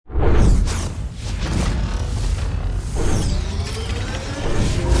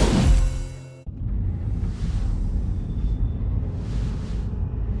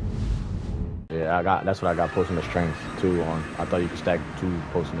Yeah, I got. That's what I got. Posting the strength 2 on. I thought you could stack 2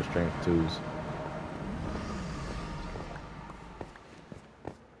 posting the strength 2s.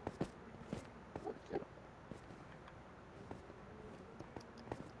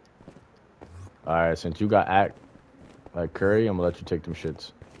 All right, since you got act like Curry, I'm gonna let you take them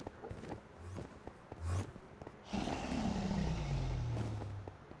shits.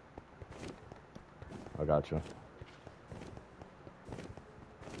 I got you.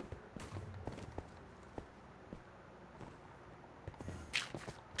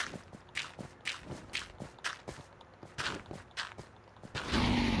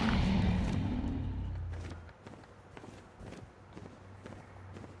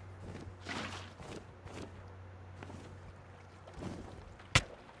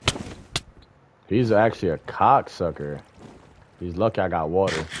 He's actually a cocksucker. He's lucky I got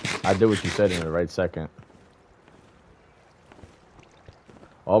water. I did what you said in the right second.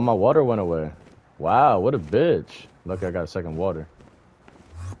 Oh, my water went away. Wow, what a bitch. Lucky I got a second water.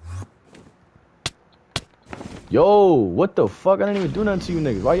 Yo, what the fuck? I didn't even do nothing to you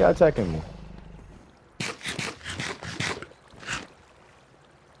niggas. Why y'all attacking me?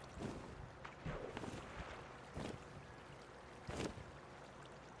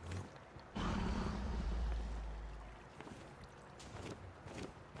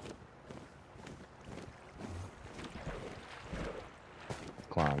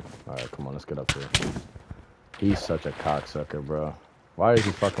 Climb. Alright, come on, let's get up here. He's such a cocksucker, bro. Why is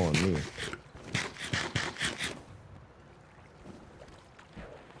he fucking with me?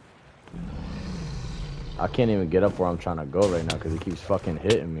 I can't even get up where I'm trying to go right now because he keeps fucking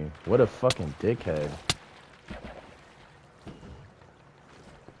hitting me. What a fucking dickhead.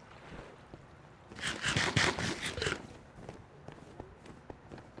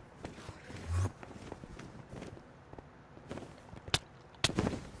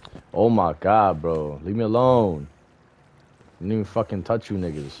 Oh my god, bro. Leave me alone. I didn't even fucking touch you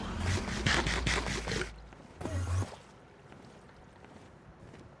niggas.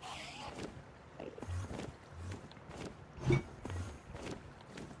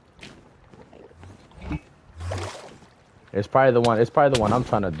 It's probably the one I'm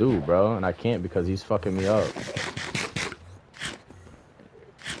trying to do, bro, and I can't because he's fucking me up.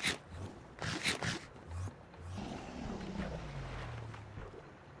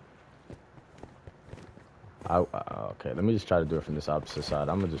 Okay, let me just try to do it from this opposite side.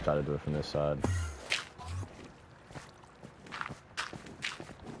 I'm gonna just try to do it from this side.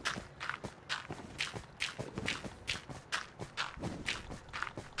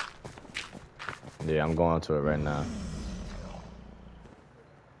 Yeah, I'm going to it right now.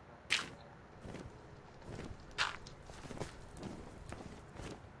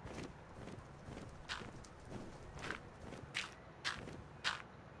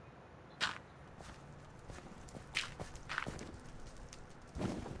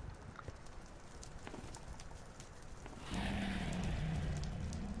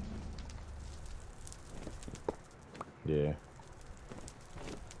 Yeah.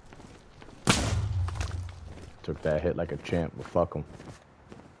 Took that hit like a champ, but fuck him.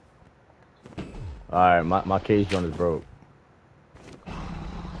 Alright, my cage joint is broke.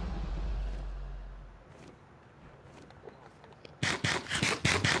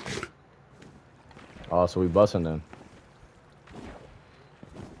 Oh, so we busting then.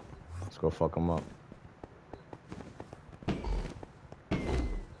 Let's go fuck him up.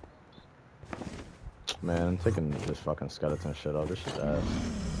 Man, I'm taking this fucking skeleton shit off. This shit's ass.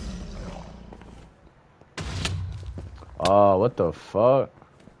 Oh, what the fuck?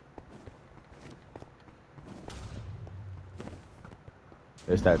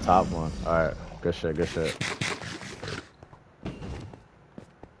 It's that top one. Alright, good shit, good shit.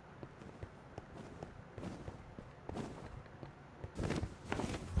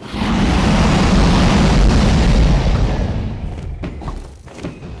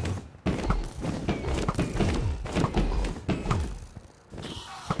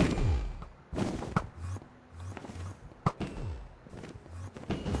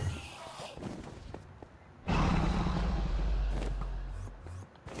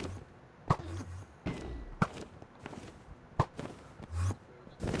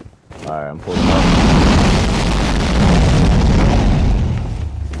 Alright, I'm pulling up.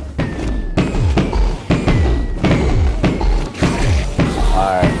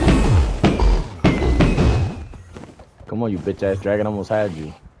 Alright. Come on, you bitch ass dragon. I almost had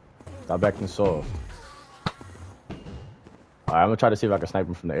you. Stop acting soft. Alright, I'm gonna try to see if I can snipe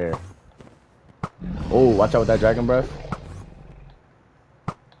him from the air. Oh, watch out with that dragon breath.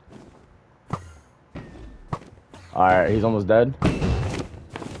 Alright, he's almost dead.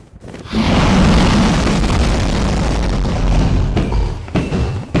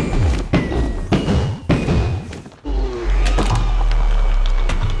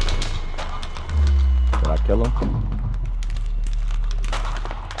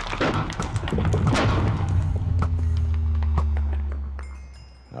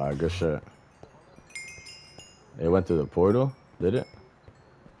 Alright, good shit. It went through the portal, did it?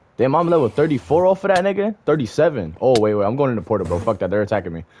 Damn, I'm level 34 off of that nigga? 37. Oh, wait, I'm going in the portal, bro. Fuck that, they're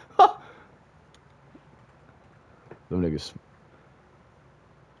attacking me. Them niggas.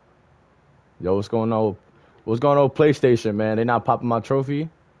 Yo, what's going on? What's going on with PlayStation, man? They not popping my trophy?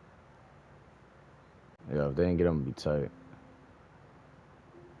 Yo, if they didn't get them, be tight.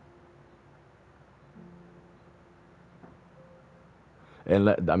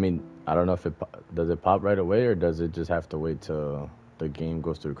 And I mean, I don't know if does it pop right away or does it just have to wait till the game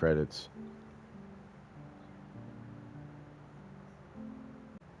goes through credits?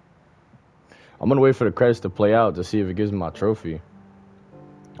 I'm gonna wait for the credits to play out to see if it gives me my trophy.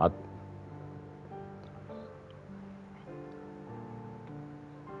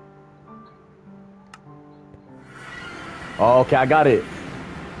 Oh, okay, I got it.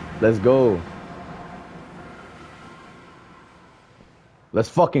 Let's go. Let's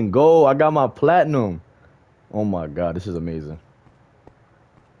fucking go. I got my platinum. Oh my god, this is amazing.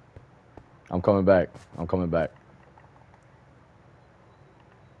 I'm coming back. I'm coming back.